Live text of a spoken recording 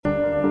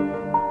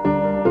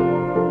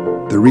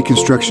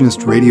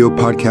Reconstructionist Radio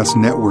Podcast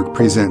Network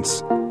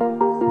presents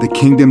the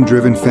Kingdom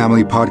Driven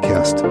Family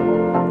Podcast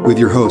with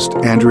your host,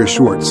 Andrea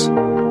Schwartz.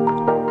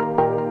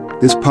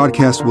 This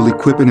podcast will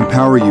equip and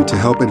empower you to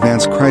help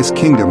advance Christ's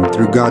kingdom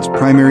through God's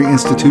primary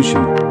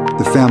institution,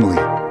 the family,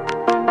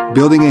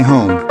 building a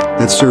home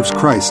that serves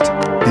Christ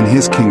and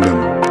His kingdom.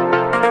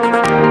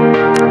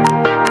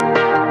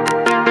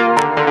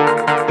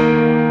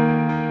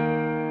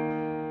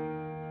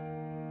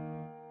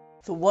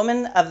 The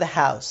Woman of the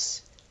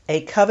House,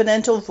 a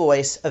covenantal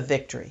voice of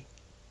victory.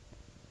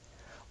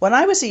 When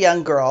I was a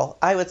young girl,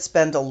 I would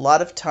spend a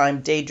lot of time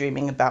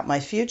daydreaming about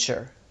my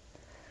future.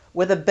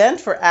 With a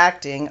bent for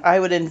acting, I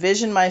would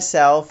envision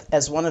myself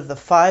as one of the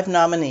 5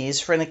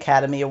 nominees for an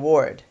Academy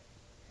Award.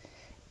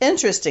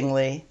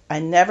 Interestingly,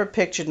 I never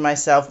pictured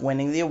myself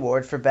winning the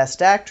award for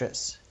Best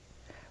Actress.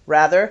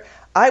 Rather,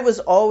 I was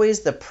always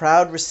the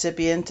proud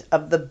recipient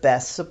of the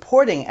Best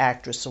Supporting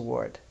Actress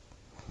Award.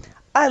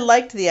 I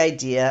liked the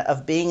idea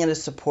of being in a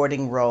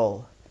supporting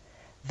role,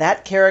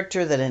 that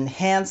character that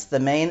enhanced the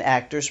main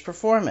actor's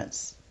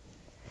performance.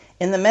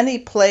 In the many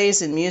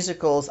plays and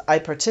musicals I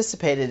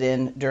participated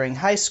in during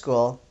high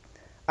school,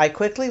 I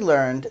quickly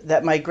learned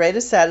that my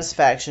greatest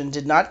satisfaction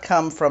did not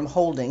come from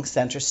holding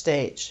center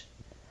stage.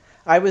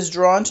 I was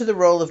drawn to the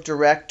role of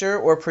director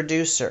or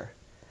producer,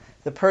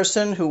 the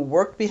person who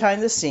worked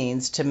behind the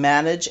scenes to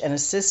manage and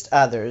assist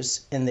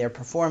others in their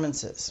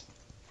performances.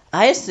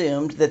 I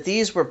assumed that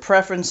these were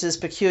preferences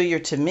peculiar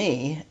to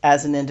me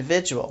as an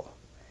individual.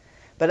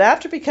 But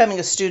after becoming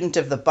a student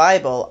of the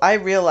Bible, I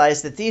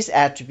realized that these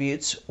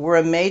attributes were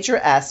a major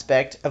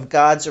aspect of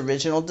God's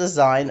original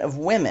design of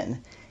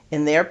women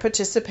in their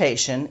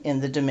participation in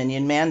the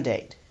dominion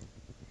mandate.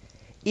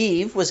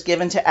 Eve was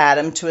given to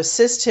Adam to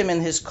assist him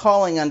in his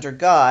calling under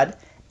God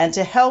and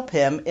to help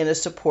him in a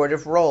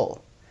supportive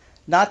role,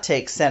 not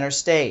take center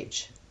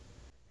stage.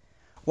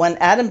 When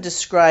Adam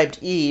described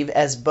Eve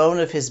as bone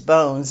of his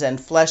bones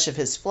and flesh of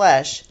his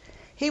flesh,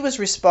 he was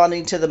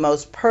responding to the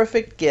most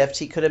perfect gift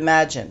he could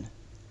imagine,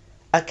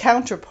 a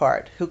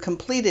counterpart who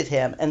completed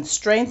him and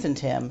strengthened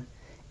him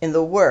in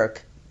the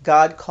work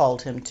God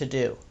called him to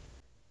do.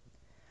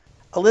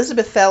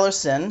 Elizabeth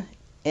Fellerson,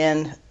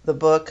 in the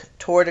book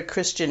Toward a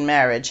Christian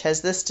Marriage,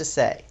 has this to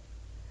say: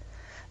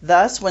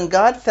 "Thus, when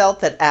God felt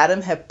that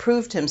Adam had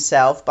proved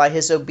himself by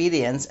his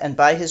obedience and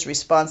by his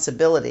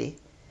responsibility,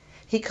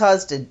 He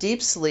caused a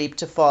deep sleep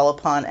to fall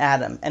upon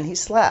Adam, and he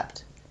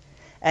slept.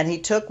 And he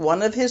took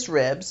one of his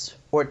ribs,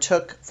 or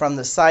took from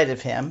the side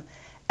of him,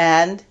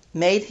 and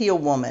made he a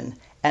woman,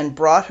 and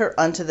brought her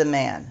unto the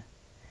man.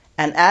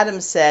 And Adam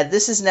said,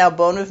 This is now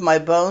bone of my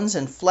bones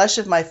and flesh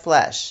of my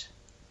flesh."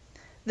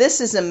 This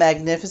is a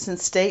magnificent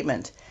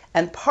statement,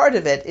 and part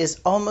of it is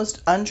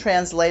almost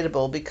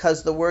untranslatable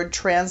because the word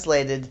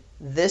translated,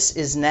 "this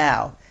is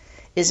now,"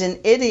 is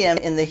an idiom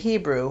in the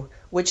Hebrew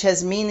which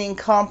has meaning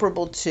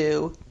comparable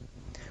to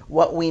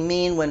what we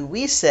mean when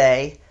we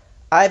say,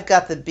 "I've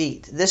got the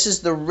beat. This is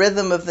the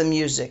rhythm of the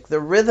music, the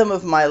rhythm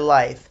of my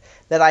life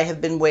that I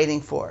have been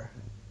waiting for."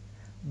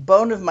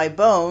 Bone of my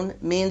bone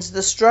means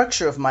the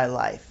structure of my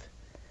life.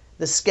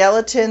 The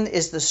skeleton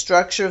is the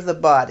structure of the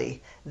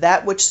body,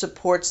 that which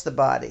supports the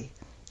body.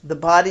 The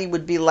body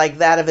would be like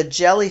that of a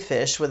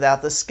jellyfish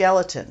without the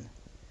skeleton.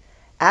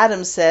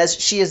 Adam says,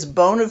 "She is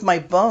bone of my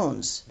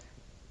bones."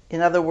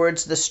 In other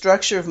words, the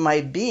structure of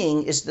my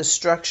being is the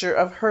structure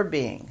of her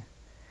being.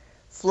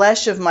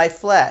 Flesh of my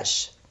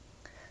flesh.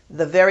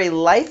 The very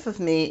life of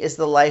me is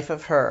the life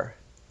of her.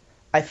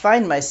 I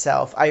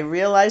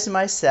realize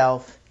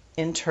myself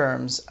in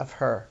terms of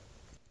her.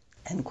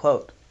 End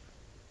quote.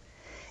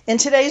 In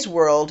today's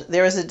world,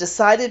 there is a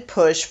decided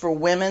push for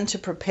women to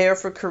prepare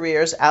for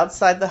careers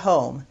outside the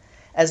home,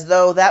 as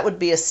though that would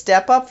be a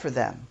step up for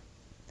them.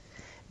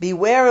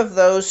 Beware of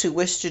those who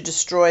wish to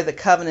destroy the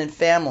covenant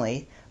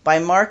family by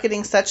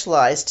marketing such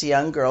lies to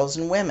young girls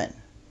and women.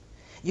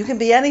 "You can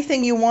be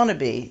anything you want to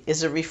be"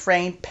 is a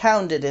refrain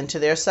pounded into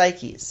their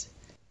psyches.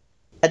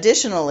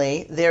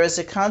 Additionally, there is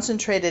a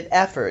concentrated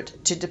effort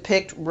to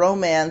depict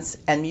romance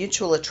and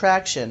mutual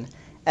attraction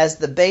as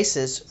the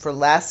basis for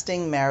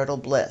lasting marital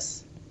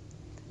bliss.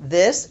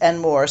 This and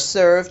more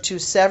serve to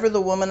sever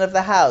the woman of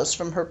the house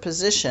from her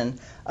position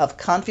of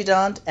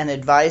confidant and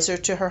advisor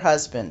to her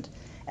husband,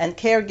 and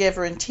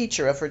caregiver and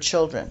teacher of her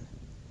children.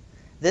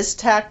 This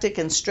tactic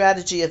and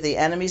strategy of the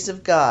enemies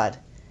of God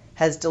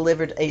has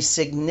delivered a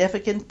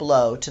significant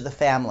blow to the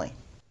family.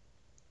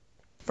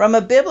 From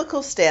a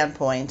biblical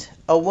standpoint,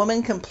 a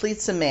woman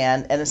completes a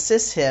man and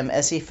assists him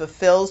as he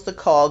fulfills the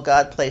call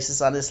God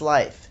places on his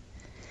life.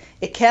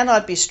 It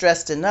cannot be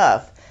stressed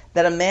enough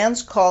that a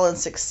man's call and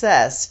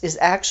success is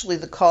actually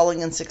the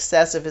calling and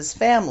success of his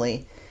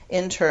family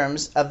in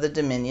terms of the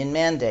dominion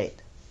mandate.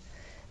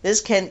 This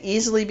can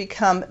easily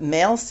become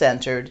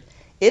male-centered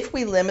if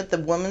we limit the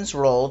woman's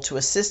role to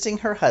assisting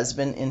her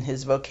husband in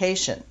his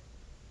vocation.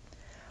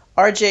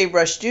 R.J.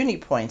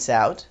 Rushdoony points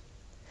out,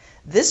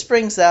 "This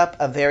brings up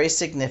a very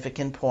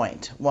significant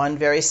point, one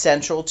very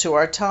central to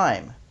our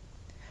time.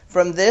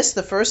 From this,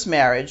 the first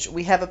marriage,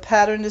 we have a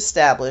pattern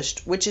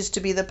established which is to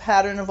be the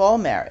pattern of all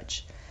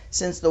marriage,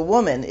 since the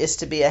woman is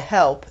to be a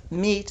help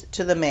meet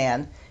to the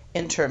man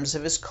in terms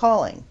of his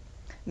calling.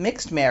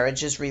 Mixed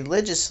marriages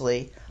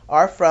religiously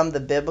are from the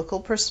biblical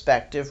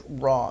perspective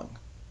wrong.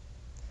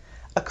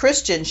 A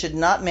Christian should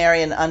not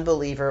marry an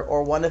unbeliever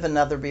or one of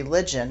another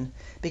religion,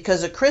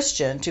 because a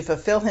Christian, to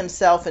fulfill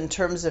himself in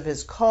terms of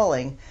his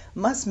calling,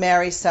 must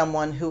marry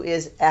someone who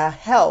is a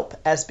help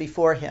as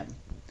before him,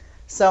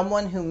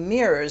 someone who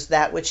mirrors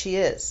that which he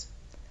is.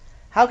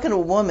 How can a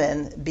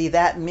woman be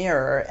that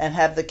mirror and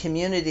have the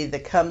community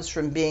that comes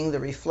from being the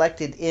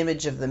reflected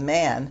image of the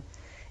man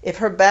if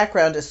her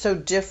background is so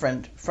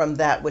different from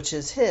that which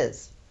is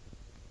his?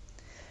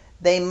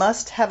 They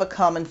must have a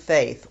common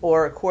faith,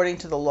 or, according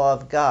to the law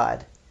of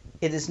God,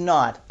 it is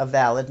not a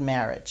valid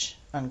marriage."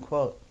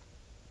 Unquote.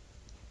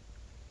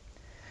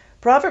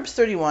 Proverbs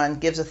 31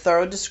 gives a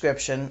thorough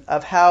description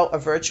of how a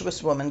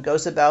virtuous woman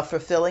goes about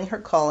fulfilling her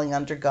calling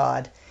under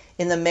God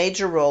in the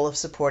major role of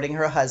supporting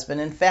her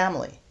husband and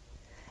family.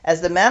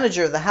 As the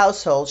manager of the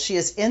household, she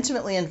is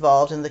intimately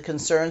involved in the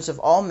concerns of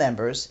all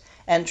members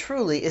and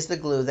truly is the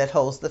glue that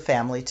holds the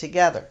family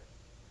together.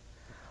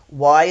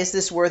 Why is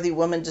this worthy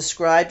woman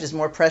described as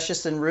more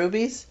precious than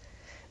rubies?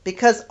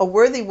 Because a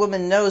worthy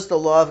woman knows the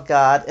law of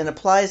God and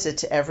applies it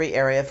to every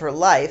area of her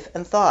life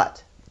and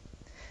thought.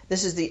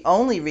 This is the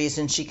only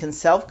reason she can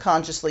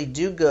self-consciously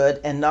do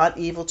good and not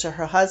evil to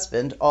her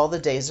husband all the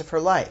days of her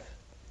life.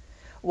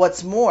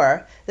 What's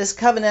more, this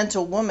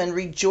covenantal woman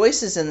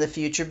rejoices in the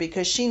future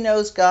because she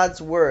knows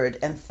God's word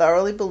and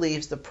thoroughly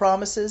believes the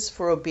promises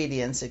for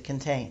obedience it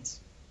contains.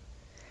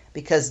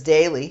 Because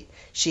daily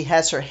she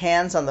has her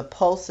hands on the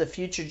pulse of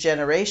future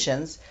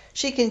generations,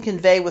 she can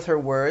convey with her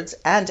words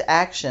and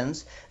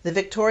actions the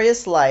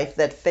victorious life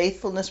that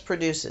faithfulness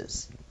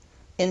produces.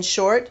 In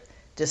short,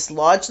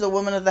 dislodge the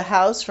woman of the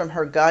house from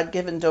her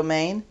God-given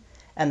domain,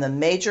 and the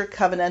major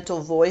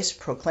covenantal voice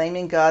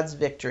proclaiming God's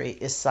victory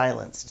is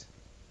silenced.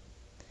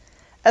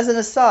 As an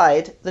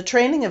aside, the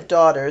training of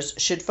daughters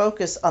should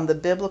focus on the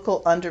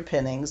biblical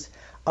underpinnings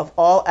of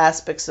all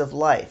aspects of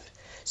life,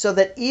 so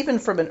that even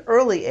from an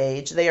early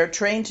age they are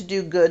trained to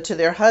do good to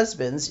their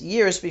husbands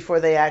years before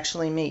they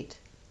actually meet.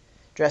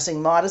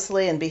 Dressing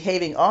modestly and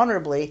behaving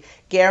honorably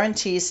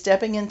guarantees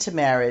stepping into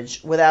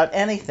marriage without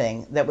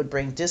anything that would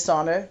bring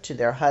dishonor to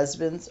their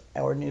husbands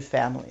or new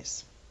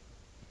families.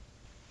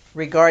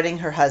 Regarding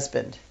her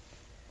husband,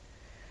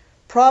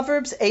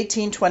 Proverbs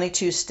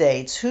 18:22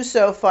 states,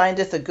 "Whoso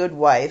findeth a good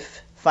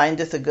wife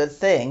findeth a good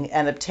thing,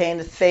 and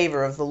obtaineth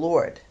favor of the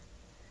Lord."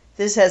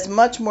 This has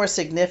much more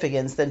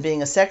significance than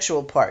being a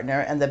sexual partner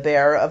and the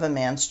bearer of a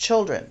man's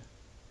children.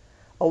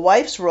 A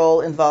wife's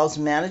role involves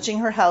managing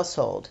her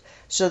household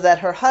so that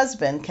her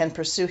husband can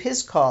pursue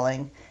his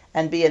calling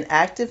and be an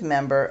active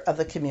member of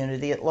the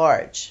community at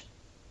large.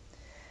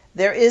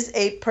 There is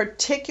a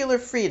particular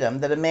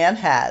freedom that a man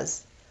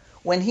has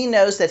when he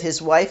knows that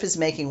his wife is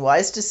making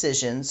wise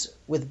decisions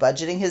with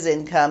budgeting his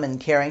income and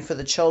caring for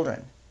the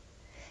children.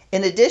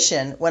 In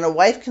addition, when a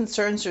wife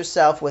concerns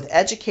herself with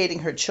educating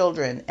her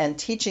children and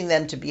teaching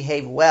them to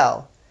behave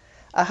well,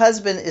 a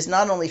husband is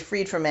not only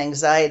freed from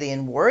anxiety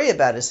and worry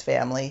about his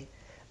family,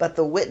 but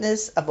the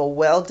witness of a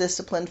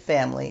well-disciplined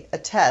family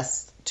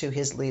attests to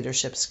his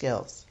leadership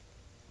skills.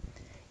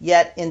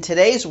 Yet, in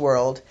today's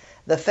world,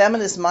 the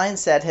feminist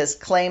mindset has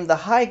claimed the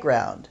high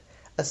ground,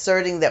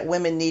 asserting that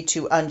women need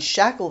to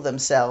unshackle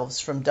themselves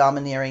from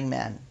domineering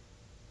men.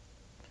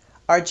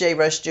 R.J.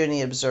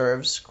 Rushdoony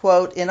observes,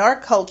 quote, "In our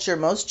culture,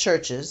 most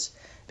churches,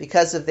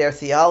 because of their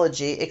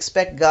theology,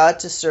 expect God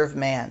to serve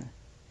man.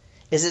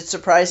 Is it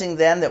surprising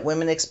then that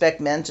women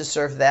expect men to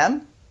serve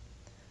them?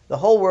 The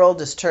whole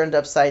world is turned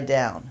upside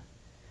down.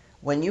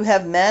 When you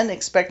have men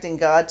expecting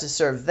God to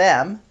serve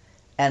them,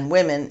 and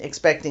women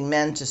expecting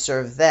men to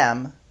serve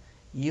them,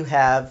 you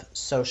have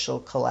social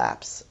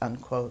collapse."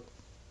 Unquote.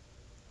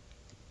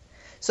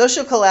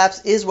 Social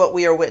collapse is what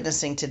we are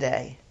witnessing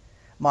today.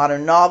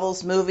 Modern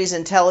novels, movies,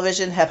 and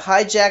television have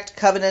hijacked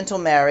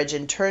covenantal marriage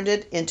and turned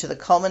it into the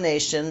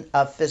culmination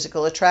of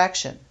physical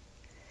attraction.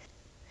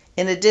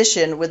 In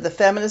addition, with the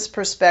feminist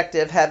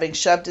perspective having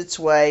shoved its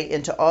way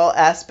into all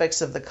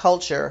aspects of the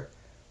culture,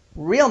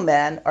 real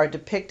men are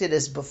depicted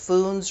as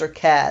buffoons or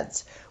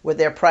cads, with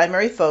their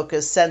primary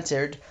focus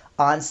centered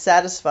on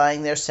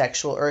satisfying their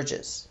sexual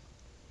urges.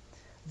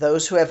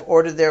 Those who have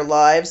ordered their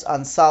lives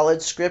on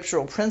solid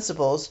scriptural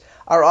principles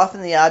are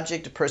often the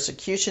object of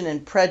persecution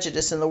and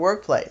prejudice in the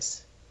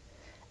workplace.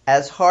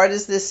 As hard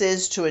as this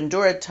is to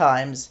endure at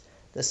times,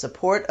 the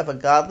support of a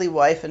godly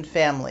wife and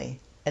family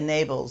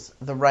enables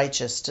the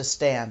righteous to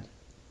stand.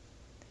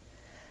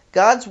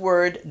 God's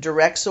word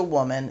directs a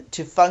woman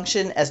to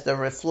function as the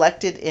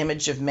reflected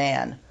image of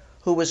man,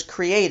 who was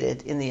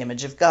created in the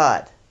image of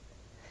God.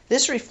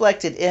 This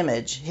reflected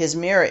image, his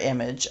mirror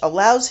image,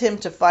 allows him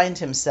to find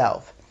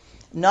himself,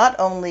 not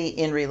only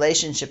in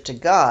relationship to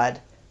God,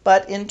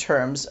 but in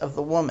terms of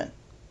the woman.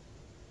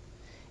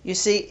 You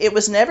see, it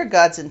was never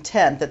God's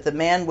intent that the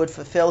man would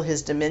fulfill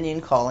his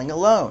dominion calling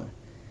alone.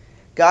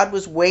 God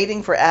was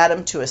waiting for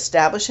Adam to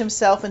establish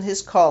himself in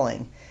his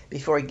calling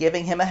before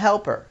giving him a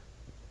helper.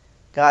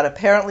 God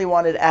apparently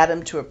wanted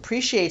Adam to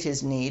appreciate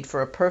his need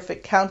for a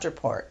perfect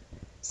counterpart,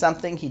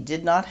 something he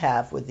did not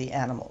have with the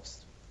animals.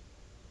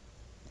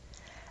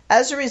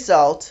 As a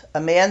result,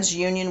 a man's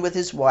union with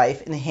his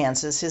wife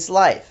enhances his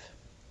life.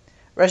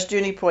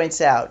 Rushdoony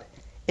points out,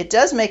 it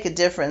does make a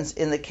difference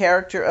in the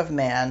character of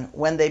man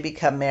when they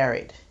become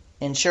married.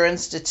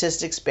 Insurance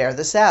statistics bear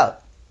this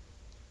out.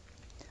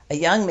 A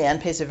young man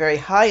pays a very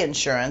high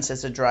insurance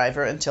as a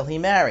driver until he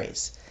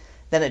marries.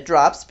 Then it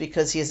drops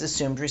because he has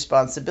assumed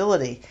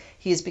responsibility.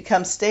 He has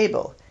become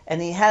stable,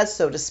 and he has,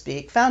 so to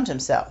speak, found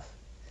himself.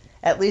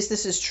 At least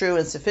this is true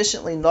in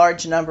sufficiently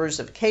large numbers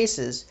of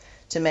cases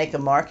to make a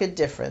marked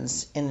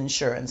difference in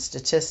insurance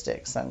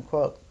statistics,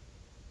 unquote.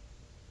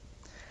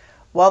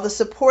 While the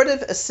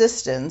supportive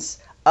assistance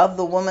of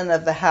the woman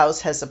of the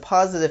house has a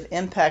positive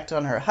impact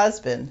on her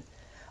husband,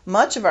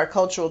 much of our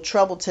cultural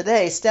trouble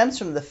today stems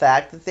from the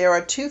fact that there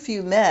are too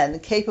few men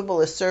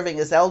capable of serving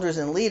as elders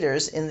and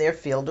leaders in their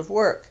field of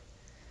work.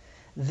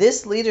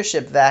 This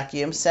leadership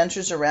vacuum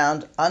centers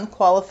around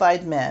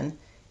unqualified men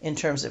in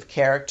terms of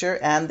character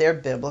and their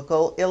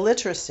biblical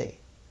illiteracy.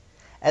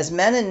 As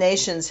men and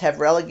nations have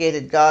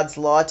relegated God's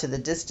law to the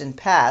distant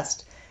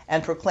past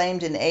and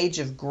proclaimed an age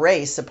of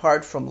grace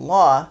apart from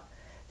law,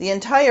 the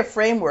entire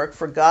framework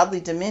for godly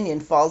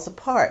dominion falls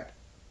apart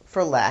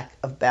for lack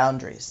of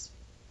boundaries.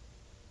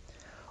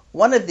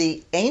 One of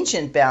the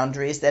ancient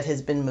boundaries that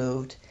has been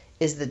moved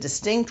is the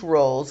distinct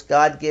roles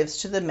God gives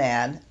to the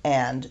man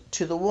and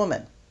to the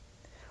woman.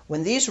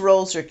 When these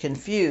roles are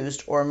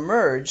confused or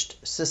merged,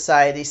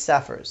 society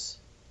suffers.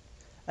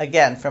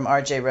 Again, from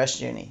R.J.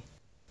 Rushdoony.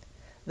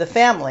 The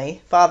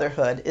family,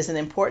 fatherhood, is an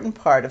important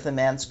part of the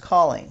man's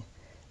calling,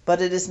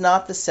 but it is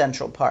not the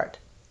central part.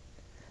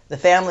 The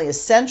family is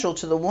central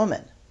to the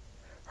woman.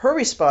 Her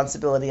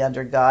responsibility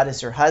under God is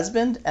her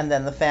husband and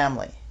then the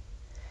family.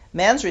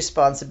 Man's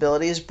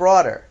responsibility is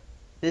broader.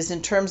 It is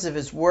in terms of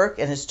his work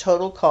and his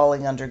total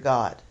calling under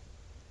God.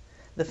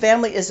 The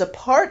family is a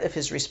part of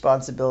his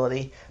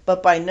responsibility,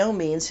 but by no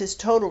means his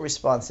total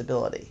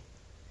responsibility.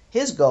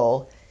 His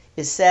goal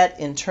is set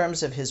in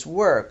terms of his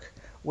work,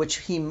 which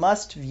he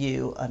must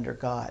view under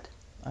God."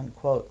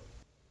 Unquote.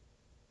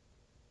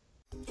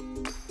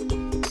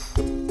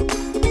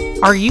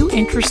 Are you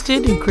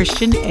interested in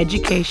Christian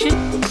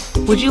education?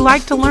 Would you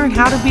like to learn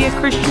how to be a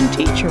Christian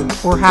teacher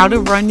or how to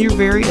run your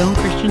very own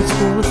Christian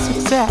school with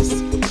success?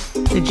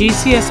 The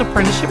GCS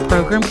Apprenticeship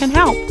Program can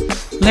help.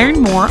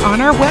 Learn more on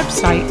our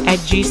website at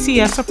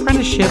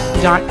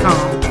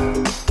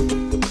gcsapprenticeship.com.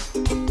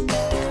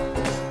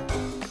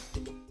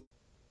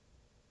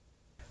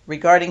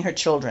 Regarding her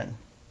children.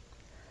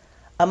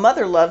 A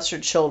mother loves her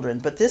children,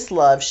 but this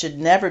love should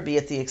never be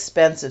at the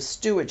expense of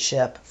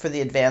stewardship for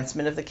the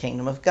advancement of the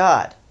kingdom of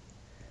God.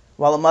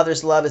 While a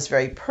mother's love is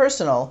very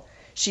personal,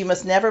 she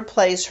must never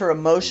place her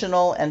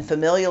emotional and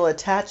familial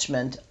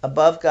attachment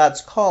above God's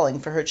calling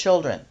for her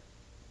children.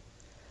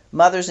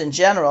 Mothers in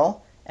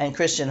general, and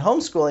Christian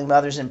homeschooling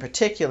mothers in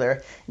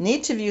particular,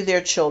 need to view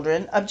their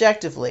children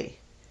objectively,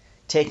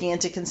 taking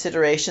into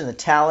consideration the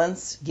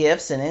talents,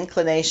 gifts, and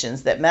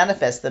inclinations that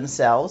manifest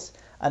themselves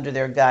under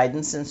their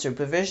guidance and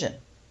supervision.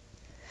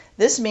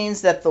 This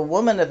means that the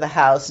woman of the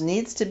house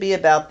needs to be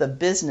about the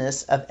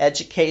business of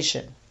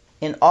education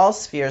in all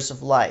spheres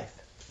of life.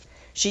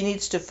 She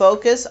needs to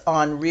focus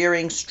on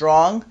rearing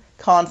strong,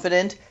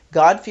 confident,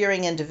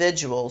 God-fearing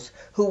individuals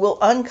who will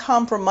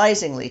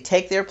uncompromisingly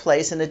take their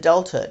place in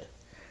adulthood,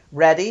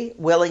 ready,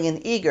 willing,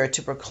 and eager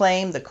to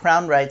proclaim the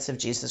crown rights of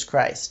Jesus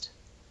Christ.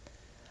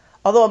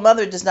 Although a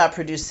mother does not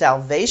produce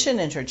salvation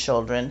in her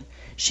children,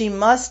 she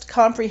must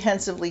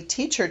comprehensively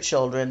teach her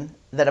children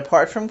that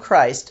apart from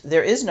Christ,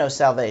 there is no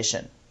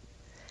salvation.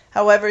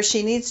 However,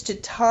 she needs to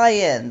tie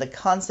in the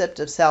concept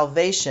of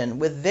salvation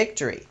with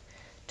victory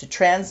to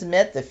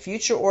transmit the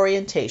future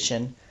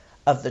orientation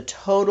of the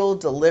total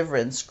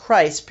deliverance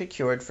Christ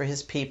procured for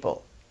his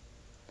people.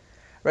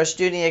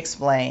 Rushdoony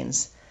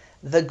explains,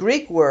 the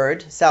Greek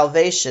word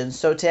salvation,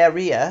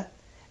 soteria,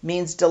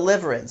 means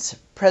deliverance,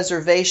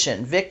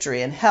 preservation,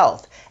 victory, and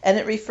health, and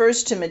it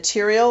refers to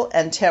material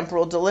and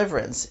temporal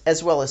deliverance,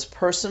 as well as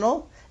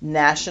personal,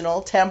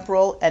 national,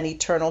 temporal, and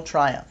eternal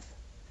triumph.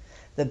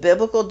 The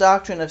biblical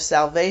doctrine of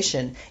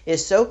salvation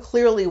is so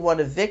clearly one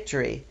of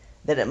victory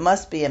that it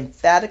must be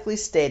emphatically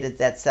stated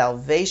that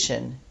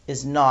salvation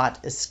is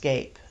not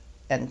escape.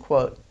 End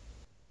quote.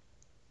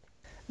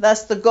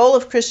 Thus, the goal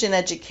of Christian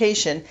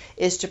education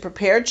is to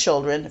prepare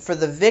children for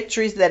the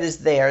victories that is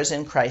theirs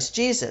in Christ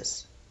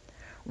Jesus.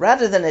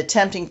 Rather than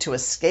attempting to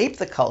escape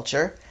the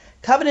culture,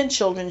 covenant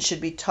children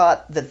should be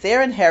taught that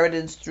their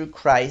inheritance through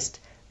Christ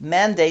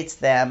mandates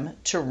them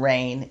to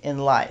reign in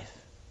life.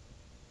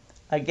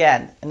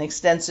 Again, an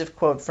extensive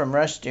quote from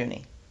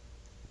Rushdoony.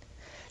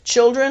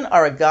 Children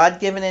are a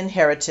God-given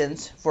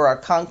inheritance for our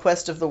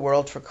conquest of the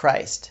world for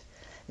Christ.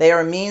 They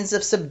are a means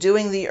of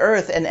subduing the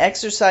earth and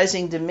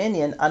exercising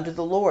dominion under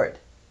the Lord.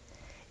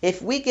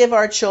 If we give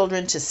our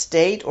children to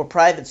state or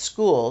private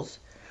schools,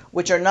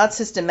 which are not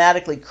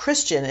systematically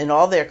Christian in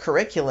all their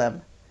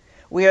curriculum,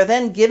 We are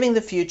then giving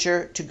the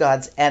future to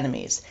God's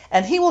enemies,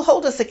 and He will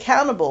hold us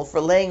accountable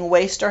for laying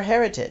waste our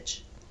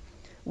heritage.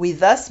 We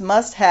thus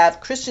must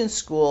have Christian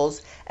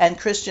schools and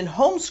Christian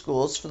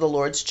homeschools for the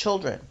Lord's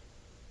children.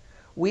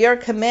 We are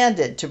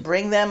commanded to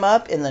bring them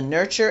up in the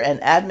nurture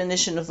and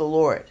admonition of the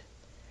Lord.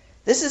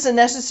 This is a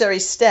necessary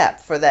step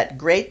for that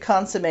great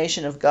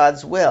consummation of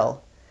God's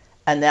will,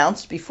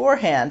 announced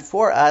beforehand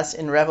for us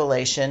in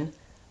Revelation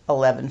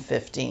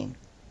 11:15.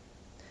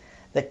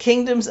 The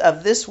kingdoms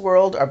of this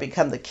world are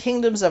become the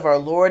kingdoms of our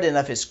Lord and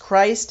of His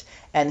Christ,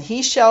 and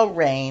He shall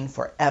reign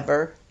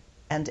forever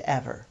and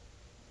ever."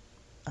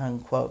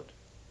 Unquote.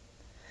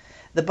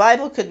 The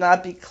Bible could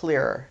not be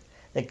clearer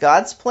that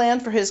God's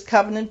plan for His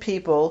covenant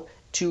people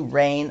to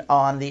reign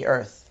on the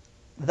earth.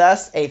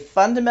 Thus, a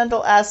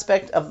fundamental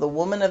aspect of the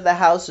woman of the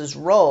house's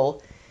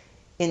role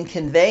in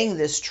conveying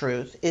this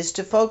truth is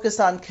to focus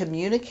on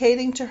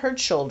communicating to her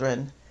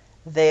children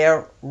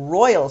their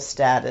royal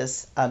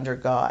status under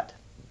God.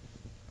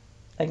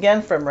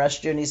 Again from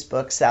Rushdoony's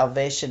book,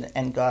 Salvation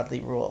and Godly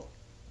Rule.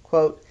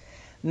 Quote,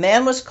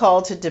 "Man was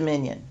called to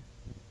dominion.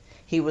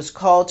 He was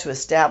called to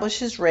establish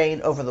his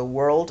reign over the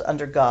world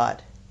under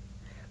God.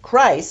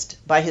 Christ,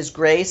 by His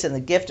grace and the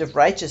gift of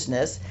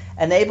righteousness,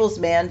 enables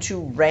man to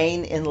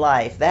reign in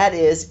life, that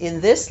is,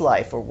 in this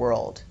life or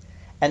world,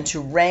 and to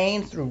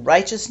reign through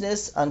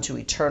righteousness unto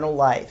eternal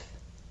life,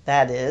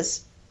 that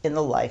is, in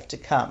the life to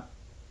come.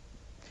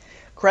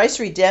 Christ's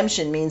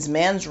redemption means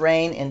man's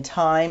reign in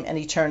time and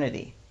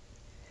eternity.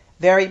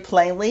 Very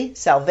plainly,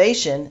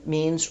 salvation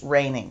means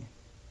reigning.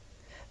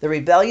 The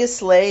rebellious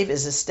slave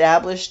is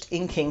established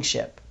in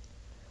kingship.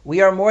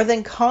 We are more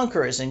than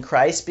conquerors in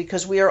Christ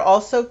because we are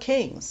also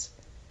kings.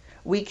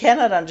 We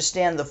cannot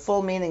understand the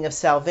full meaning of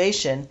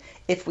salvation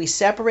if we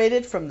separate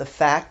it from the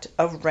fact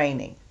of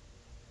reigning.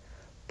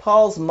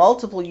 Paul's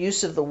multiple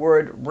use of the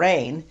word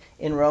reign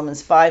in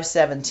Romans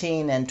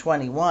 5:17 and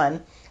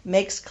 21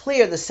 makes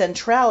clear the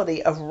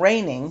centrality of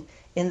reigning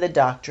in the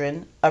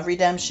doctrine of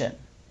redemption.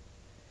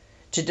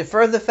 To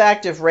defer the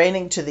fact of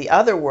reigning to the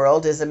other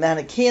world is a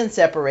Manichaean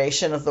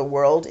separation of the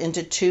world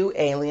into two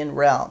alien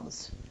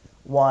realms.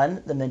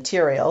 One, the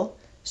material,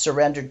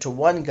 surrendered to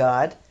one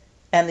God,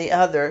 and the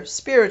other,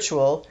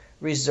 spiritual,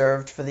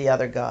 reserved for the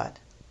other God.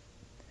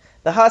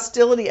 The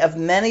hostility of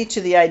many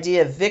to the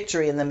idea of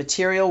victory in the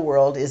material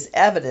world is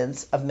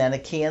evidence of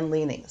Manichaean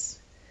leanings.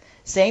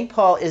 St.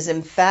 Paul is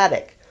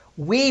emphatic.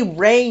 We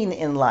reign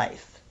in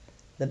life.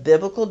 The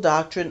biblical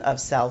doctrine of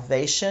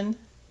salvation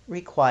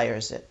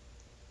requires it.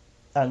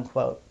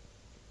 Unquote.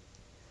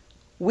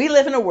 We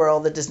live in a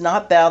world that does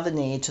not bow the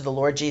knee to the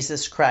Lord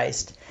Jesus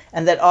Christ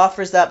and that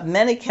offers up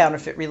many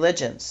counterfeit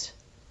religions.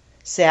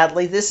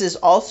 Sadly, this is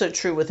also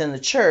true within the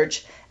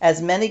church,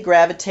 as many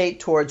gravitate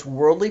towards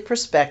worldly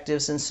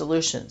perspectives and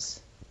solutions.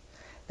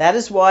 That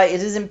is why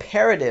it is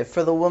imperative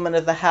for the woman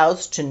of the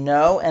house to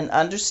know and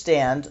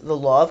understand the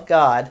law of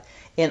God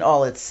in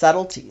all its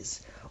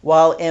subtleties,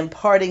 while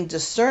imparting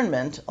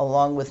discernment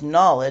along with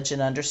knowledge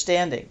and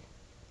understanding.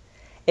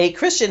 A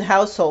Christian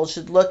household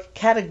should look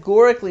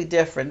categorically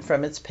different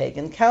from its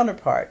pagan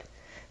counterpart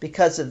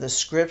because of the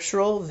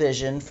scriptural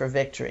vision for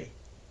victory.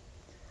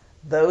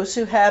 Those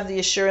who have the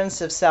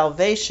assurance of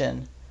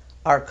salvation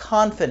are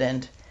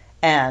confident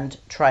and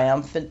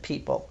triumphant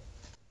people.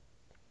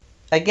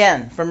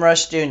 Again, from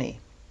Rushdoony.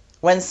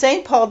 When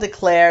St. Paul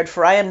declared,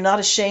 "For I am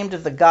not ashamed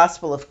of the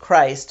gospel of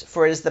Christ,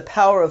 for it is the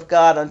power of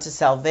God unto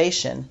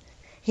salvation,"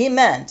 he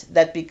meant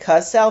that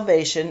because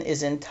salvation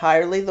is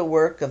entirely the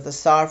work of the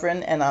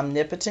sovereign and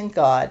omnipotent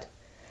God,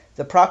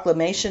 the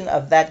proclamation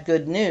of that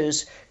good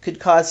news could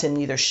cause him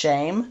neither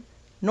shame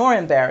nor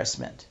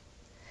embarrassment.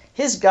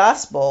 His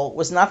gospel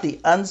was not the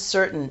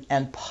uncertain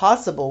and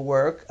possible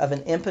work of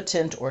an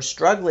impotent or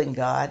struggling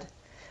God,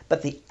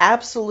 but the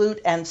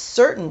absolute and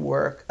certain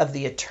work of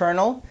the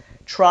eternal,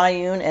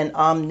 triune, and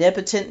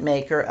omnipotent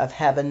maker of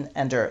heaven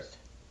and earth.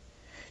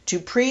 To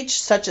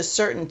preach such a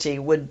certainty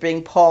would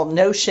bring Paul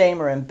no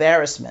shame or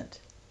embarrassment.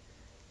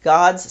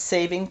 God's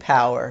saving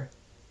power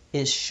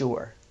is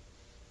sure.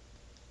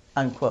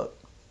 Unquote.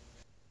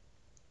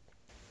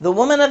 The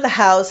woman of the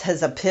house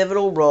has a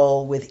pivotal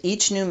role with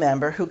each new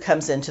member who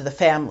comes into the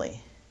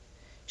family.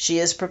 She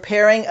is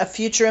preparing a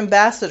future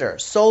ambassador,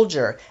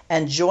 soldier,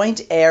 and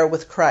joint heir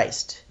with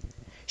Christ.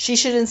 She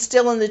should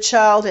instill in the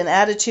child an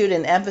attitude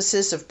and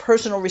emphasis of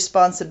personal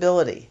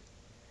responsibility.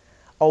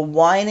 A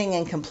whining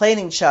and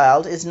complaining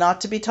child is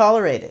not to be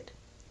tolerated.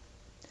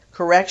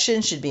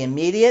 Correction should be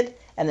immediate,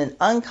 and an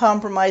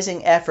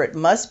uncompromising effort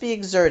must be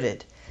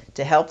exerted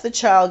to help the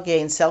child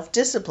gain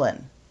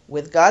self-discipline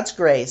with God's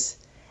grace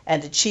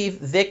and achieve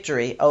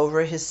victory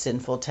over his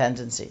sinful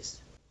tendencies.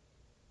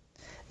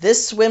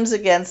 This swims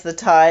against the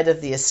tide of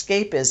the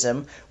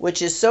escapism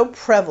which is so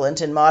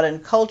prevalent in modern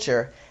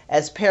culture,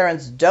 as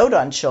parents dote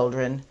on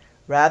children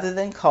rather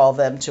than call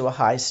them to a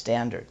high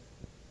standard.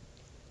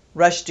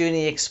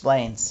 Rushdoony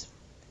explains,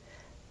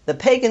 "The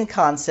pagan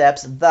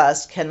concepts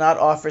thus cannot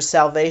offer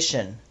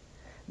salvation,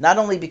 not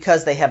only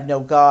because they have no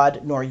God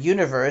nor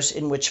universe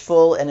in which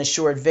full and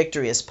assured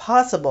victory is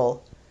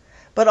possible,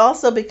 but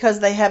also because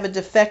they have a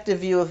defective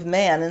view of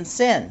man and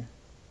sin.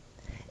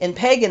 In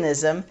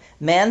paganism,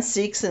 man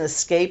seeks an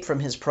escape from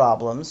his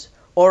problems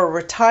or a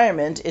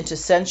retirement into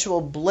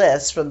sensual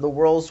bliss from the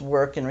world's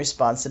work and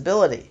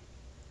responsibility.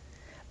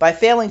 By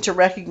failing to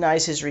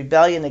recognize his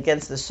rebellion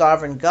against the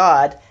sovereign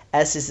God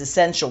as his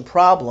essential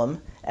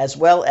problem, as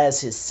well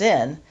as his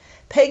sin,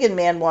 pagan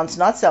man wants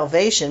not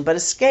salvation but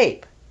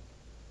escape.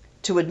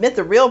 To admit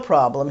the real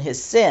problem,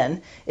 his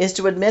sin, is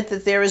to admit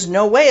that there is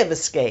no way of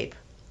escape,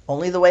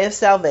 only the way of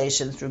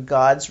salvation through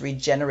God's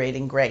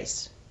regenerating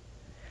grace.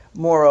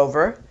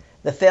 Moreover,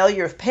 the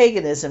failure of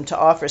paganism to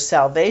offer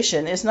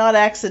salvation is not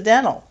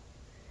accidental.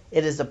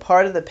 It is a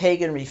part of the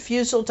pagan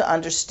refusal to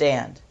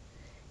understand.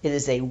 It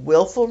is a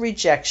willful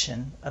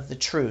rejection of the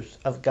truth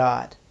of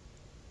God."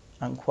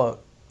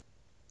 Unquote.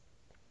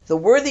 The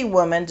worthy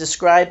woman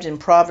described in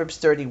Proverbs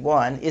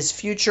 31 is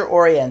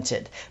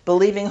future-oriented,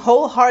 believing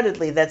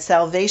wholeheartedly that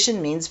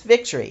salvation means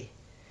victory.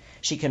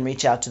 She can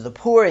reach out to the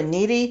poor and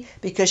needy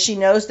because she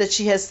knows that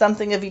she has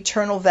something of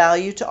eternal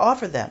value to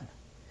offer them.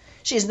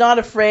 She is not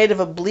afraid of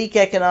a bleak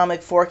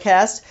economic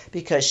forecast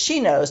because she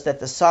knows that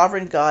the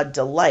sovereign God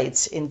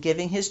delights in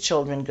giving his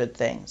children good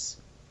things.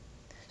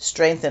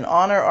 Strength and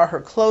honor are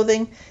her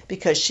clothing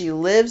because she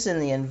lives in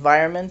the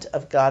environment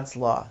of God's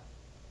law.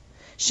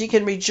 She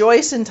can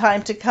rejoice in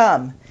time to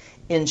come.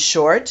 In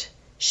short,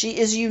 she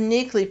is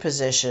uniquely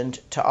positioned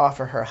to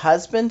offer her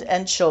husband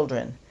and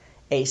children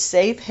a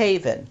safe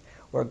haven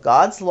where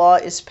God's law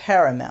is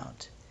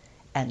paramount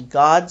and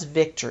God's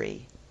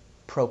victory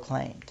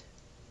proclaimed.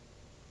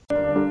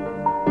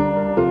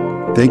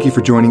 Thank you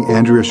for joining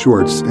Andrea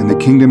Schwartz and the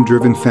Kingdom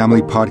Driven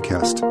Family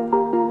Podcast,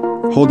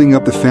 holding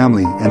up the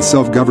family and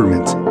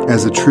self-government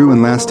as a true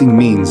and lasting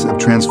means of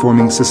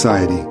transforming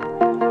society.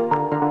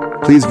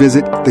 Please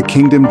visit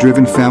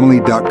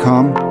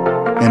thekingdomdrivenfamily.com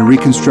and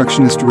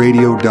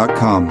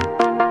reconstructionistradio.com